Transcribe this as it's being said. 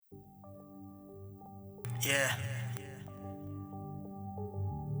Yeah.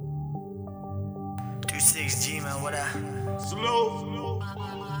 26G, man, what up? Slow.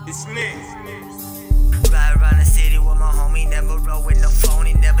 It's lit. Ride around the city with my homie, never roll with no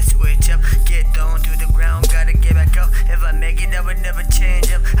phony, never switch up. Get thrown to the ground, gotta get back up. If I make it, I would never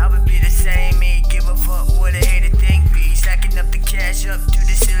change up. I would be the same me, give a fuck what a hater think be. Stacking up the cash up to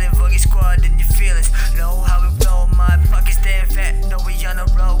the ceiling, buggy squad in your feelings. Know how we blow, my pockets staying fat. Know we on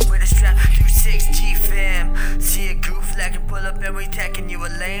the road with a strap. 26G fam, see a goof like it, pull up and we tacking you a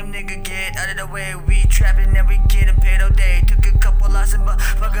lame nigga. Get out of the way, we trapping and we getting paid all day. Took a couple losses, but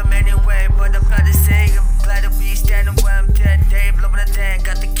fuck 'em anyway. But I'm proud to say, I'm glad to be standing where I'm today. Blowing the thing,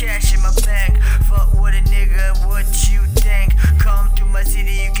 got the cash in my bank. Fuck with a nigga, what you think? Come to my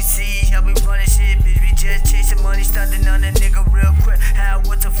city, you can see how we running shit. Bitch, we just chasing money, stunting on a nigga real quick. How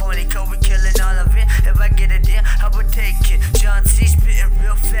what's a funny code, we killing all of it. If I get it in, I would take it. JON spitting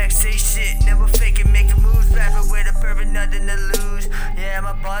real facts, say shit, never fake it, making moves, rapping with a purpose, nothing to lose. Yeah,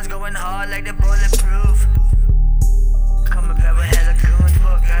 my bars going hard like they're bulletproof. Coming back with hella goons,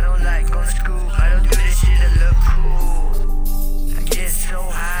 fuck, I don't like going to school. I don't do this shit to look cool. I get so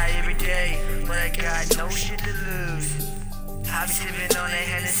high every day, but I got no shit to lose. I be sipping on that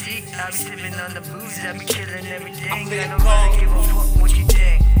Hennessy, I be sipping on the booze, I be killing everything. I don't really give a fuck what you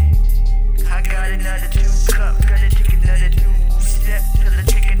think. I got another 2 cup, gotta take another 2 step till I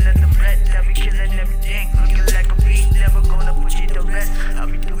take another breath. I be killing everything, looking like a beast, never gonna put you to rest. I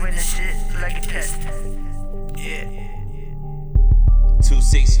be doing this shit like a test. Yeah.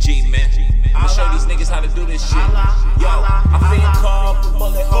 26G, man. I'ma show these niggas how to do this shit. Yo, I feel called with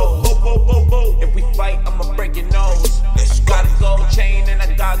bullet holes. If we fight, I'ma break your nose. I got a gold chain and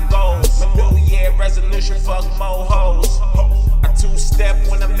I got goals. My New Year resolution, fuck mo hoes. I 2-step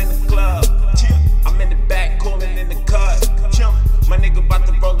when I'm in the club. I'm in the back, cooling in the cut. My nigga bout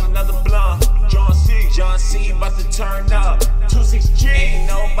to roll another blunt. John C bout to turn up. 26G, ain't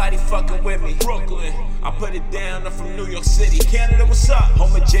nobody fucking with me. Brooklyn, I put it down. I'm from New York City. Canada, what's up?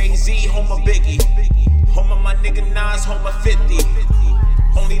 Home of Jay-Z, home of Biggie. Home of my nigga Nas, home of 50.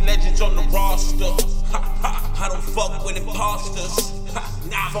 Only legends on the roster. I don't fuck with imposters.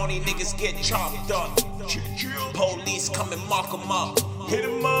 Nah, phony niggas get chopped up. Police come and mark 'em up. Hit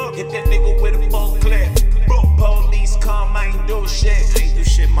 'em up. Hit that nigga with a full clip. Police come, I ain't do shit. I ain't do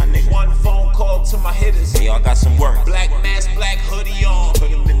shit, my nigga. One phone call to my hitters. Hey, y'all got some work. Black mask, black hoodie on.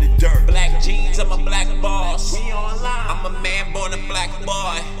 Put 'em in the dirt. Black jeans, I'm a black boss. We online. I'm a man born a black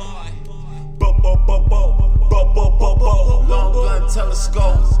boy. Long gun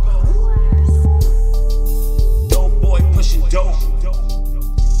telescope. Dope boy pushing dope.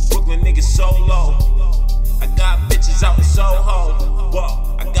 Brooklyn niggas solo. I got bitches out in Soho.